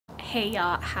Hey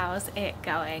y'all, how's it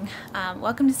going?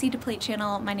 Welcome to Seed to Plate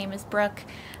channel. My name is Brooke.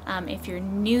 If you're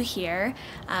new here,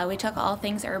 we talk all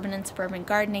things urban and suburban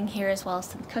gardening here, as well as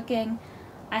some cooking.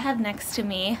 I have next to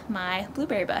me my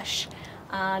blueberry bush,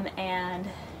 and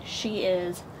she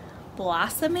is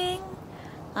blossoming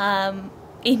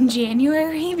in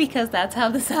January because that's how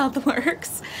the South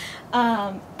works.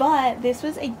 But this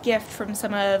was a gift from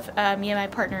some of me and my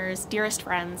partner's dearest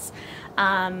friends.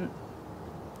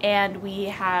 And we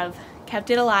have kept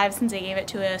it alive since they gave it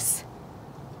to us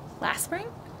last spring?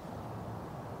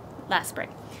 Last spring.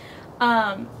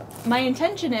 My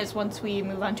intention is, once we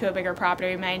move on to a bigger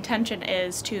property, my intention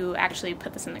is to actually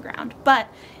put this in the ground. But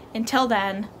until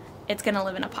then, it's gonna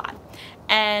live in a pot.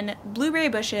 And blueberry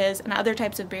bushes and other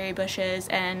types of berry bushes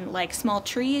and like small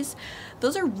trees,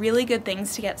 those are really good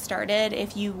things to get started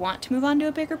if you want to move on to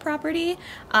a bigger property,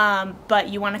 but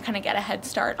you want to kind of get a head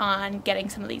start on getting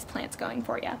some of these plants going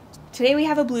for you. Today we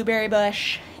have a blueberry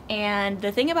bush, and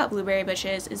the thing about blueberry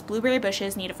bushes is blueberry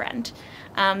bushes need a friend.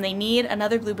 They need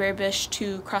another blueberry bush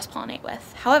to cross-pollinate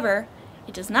with. However,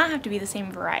 it does not have to be the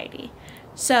same variety.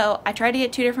 So I tried to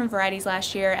get 2 different varieties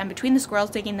last year, and between the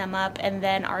squirrels digging them up and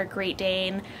then our Great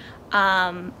Dane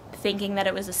thinking that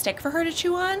it was a stick for her to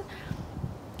chew on,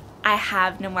 I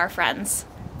have no more friends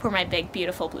for my big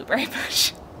beautiful blueberry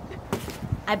bush.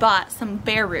 I bought some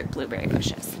bare root blueberry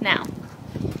bushes. Now,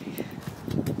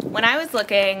 when I was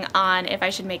looking on if I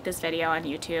should make this video on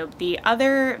YouTube, the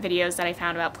other videos that I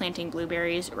found about planting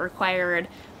blueberries required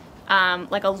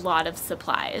like a lot of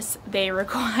supplies. They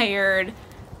required,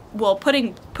 well,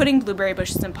 putting blueberry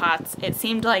bushes in pots, it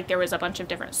seemed like there was a bunch of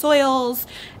different soils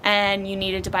and you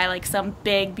needed to buy like some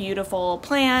big beautiful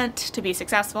plant to be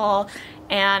successful,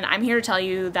 and I'm here to tell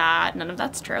you that none of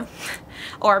that's true.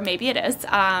 Or maybe it is,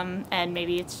 and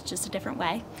maybe it's just a different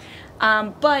way.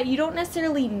 But you don't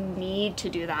necessarily need to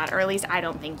do that, or at least I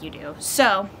don't think you do.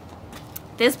 So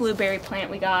this blueberry plant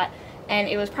we got, and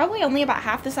it was probably only about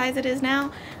half the size it is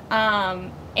now,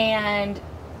 and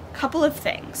a couple of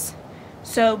things.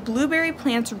 So blueberry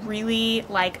plants really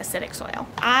like acidic soil.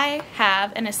 I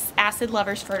have an Acid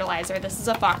Lovers fertilizer. This is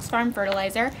a Fox Farm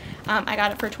fertilizer. I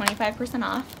got it for 25%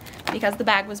 off because the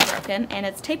bag was broken and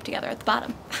it's taped together at the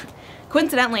bottom.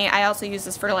 Coincidentally, I also used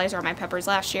this fertilizer on my peppers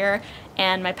last year,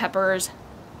 and my peppers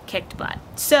kicked butt.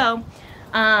 So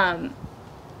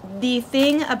the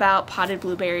thing about potted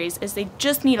blueberries is they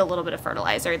just need a little bit of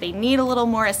fertilizer. They need a little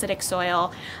more acidic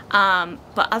soil,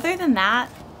 but other than that,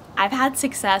 I've had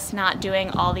success not doing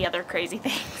all the other crazy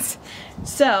things.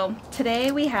 So today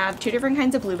we have 2 different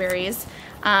kinds of blueberries.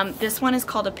 This one is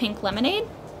called a pink lemonade,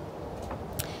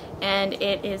 and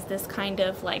it is this kind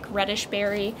of like reddish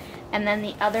berry, and then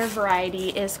the other variety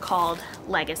is called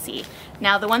Legacy.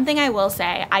 Now, the one thing I will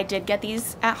say, I did get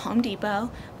these at Home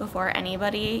Depot before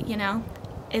anybody, you know,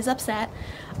 is upset.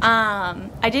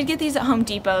 I did get these at Home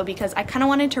Depot because I kind of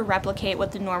wanted to replicate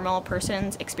what the normal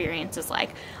person's experience is like.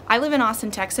 I live in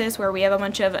Austin, Texas, where we have a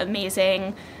bunch of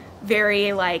amazing,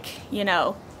 very like, you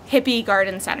know, hippie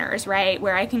garden centers, right,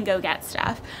 where I can go get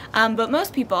stuff. But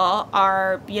most people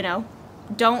are, you know,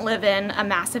 don't live in a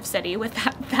massive city with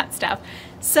that stuff.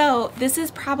 So this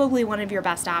is probably one of your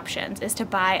best options, is to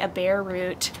buy a bare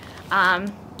root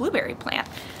blueberry plant.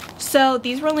 So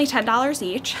these were only $10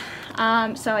 each.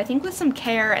 So I think with some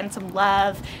care and some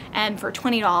love, and for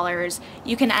 $20,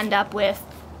 you can end up with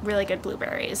really good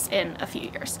blueberries in a few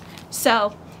years.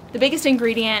 So the biggest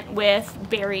ingredient with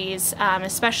berries,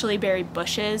 especially berry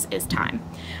bushes, is time.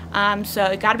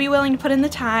 So you gotta be willing to put in the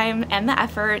time and the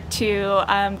effort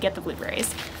to get the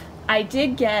blueberries. I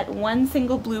did get 1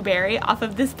 single blueberry off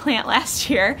of this plant last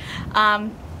year,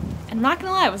 and I'm not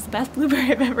gonna lie, it was the best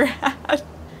blueberry I've ever had.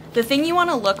 The thing you want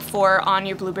to look for on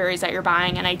your blueberries that you're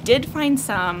buying, and I did find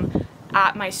some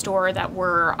at my store that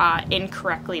were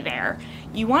incorrectly there,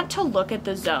 you want to look at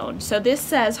the zone. So this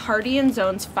says hardy in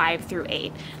zones 5 through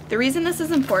 8. The reason this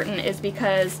is important is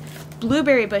because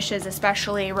blueberry bushes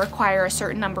especially require a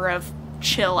certain number of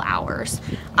chill hours.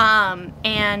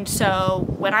 And so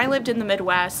when I lived in the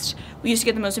Midwest, we used to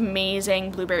get the most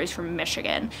amazing blueberries from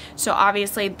Michigan. So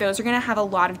obviously those are going to have a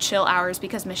lot of chill hours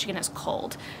because Michigan is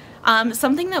cold.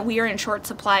 Something that we are in short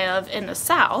supply of in the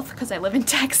South, because I live in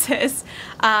Texas,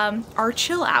 are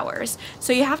chill hours.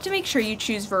 So you have to make sure you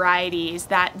choose varieties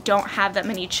that don't have that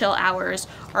many chill hours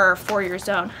or for your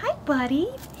zone. Hi, buddy.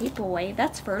 Hey, boy.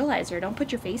 That's fertilizer. Don't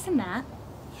put your face in that.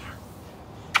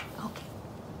 Yeah. Okay.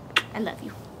 I love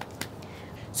you.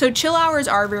 So chill hours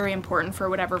are very important for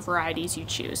whatever varieties you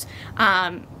choose.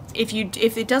 if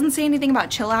it doesn't say anything about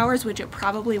chill hours, which it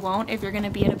probably won't if you're going to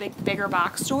be in a bigger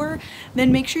box store,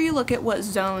 then make sure you look at what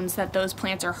zones that those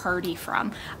plants are hardy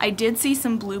from. I did see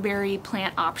some blueberry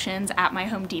plant options at my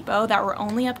Home Depot that were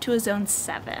only up to a zone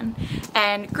 7.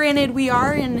 And granted, we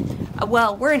are in,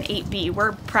 well, we're in 8B.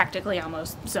 We're practically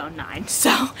almost zone 9.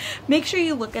 So make sure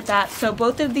you look at that. So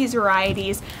both of these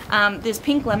varieties, this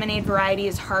pink lemonade variety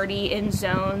is hardy in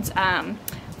zones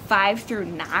 5 through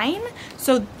 9,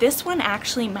 so this one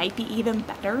actually might be even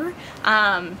better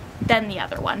than the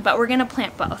other one, but we're gonna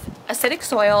plant both. Acidic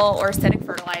soil or acidic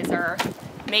fertilizer,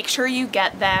 make sure you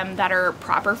get them that are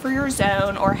proper for your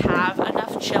zone or have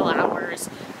enough chill hours.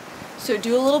 So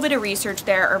do a little bit of research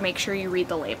there, or make sure you read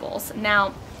the labels.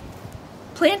 Now,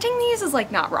 planting these is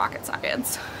like not rocket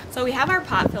science. So we have our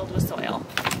pot filled with soil.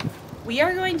 We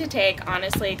are going to take,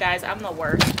 honestly guys, I'm the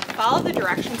worst, follow the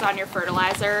directions on your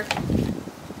fertilizer.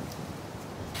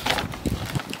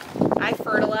 I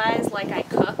fertilize like I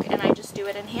cook, and I just do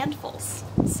it in handfuls.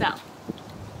 So,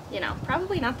 you know,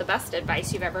 probably not the best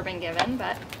advice you've ever been given,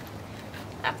 but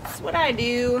that's what I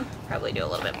do. Probably do a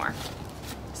little bit more.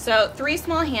 So 3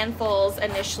 small handfuls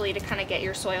initially to kind of get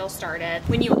your soil started.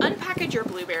 When you unpackage your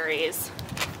blueberries,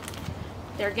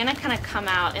 they're gonna kind of come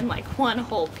out in like one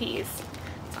whole piece.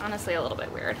 It's honestly a little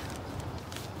bit weird.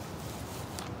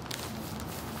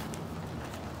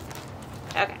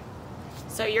 Okay.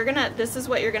 So this is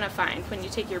what you're gonna find when you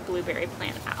take your blueberry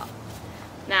plant out.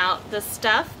 Now, the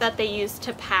stuff that they use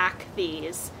to pack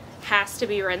these has to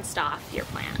be rinsed off your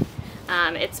plant.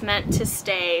 It's meant to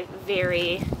stay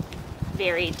very,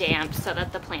 very damp so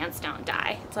that the plants don't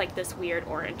die. It's like this weird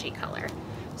orangey color.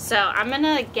 So I'm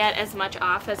gonna get as much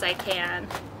off as I can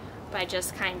by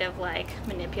just kind of like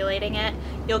manipulating it.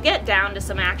 You'll get down to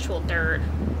some actual dirt.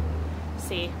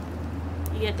 See,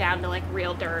 you get down to like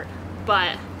real dirt,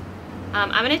 but I'm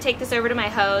going to take this over to my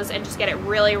hose and just get it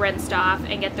really rinsed off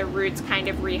and get the roots kind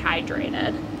of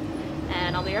rehydrated.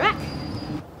 And I'll be right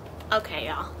back. Okay,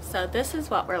 y'all, so this is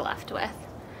what we're left with.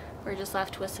 We're just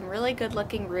left with some really good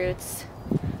looking roots.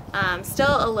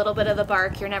 Still a little bit of the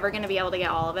bark. You're never going to be able to get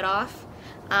all of it off.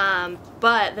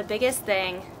 But the biggest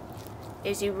thing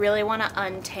is you really want to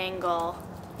untangle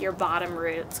your bottom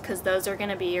roots, because those are going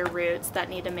to be your roots that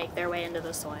need to make their way into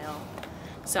the soil.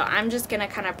 So I'm just going to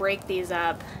kind of break these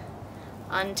up,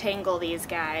 untangle these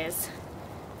guys,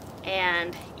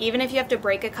 and even if you have to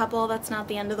break a couple, that's not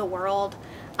the end of the world.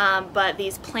 But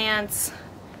these plants,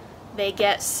 they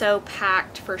get so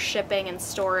packed for shipping and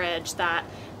storage that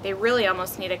they really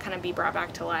almost need to kind of be brought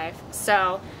back to life.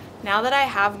 So now that I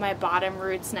have my bottom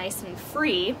roots nice and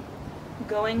free, I'm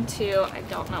going to, I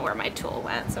don't know where my tool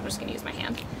went, so I'm just going to use my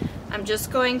hand. I'm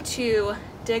just going to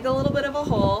dig a little bit of a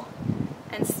hole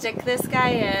and stick this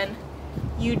guy in.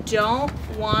 You don't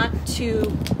want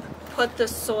to put the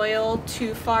soil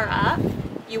too far up.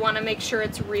 You want to make sure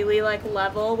it's really like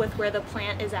level with where the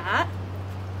plant is at.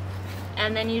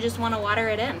 And then you just want to water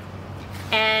it in.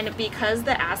 And because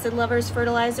the Acid Lovers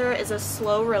fertilizer is a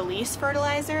slow release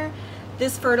fertilizer,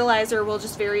 this fertilizer will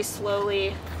just very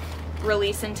slowly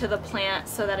release into the plant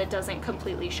so that it doesn't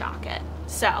completely shock it.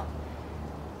 So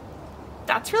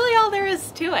that's really all there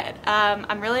is to it.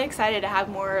 I'm really excited to have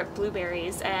more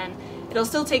blueberries, and it'll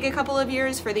still take a couple of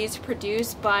years for these to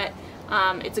produce, but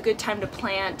it's a good time to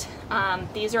plant.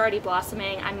 These are already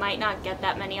blossoming. I might not get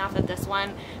that many off of this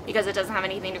one because it doesn't have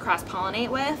anything to cross-pollinate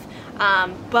with,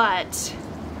 but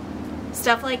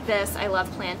stuff like this I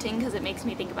love planting because it makes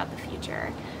me think about the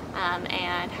future,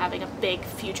 and having a big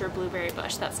future blueberry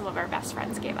bush that some of our best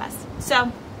friends gave us.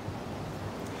 So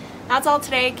that's all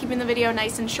today, keeping the video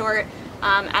nice and short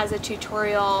as a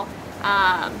tutorial.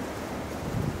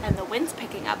 And the wind's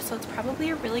picking up, so it's probably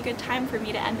a really good time for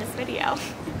me to end this video.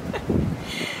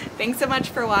 Thanks so much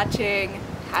for watching.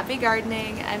 Happy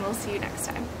gardening, and we'll see you next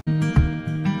time.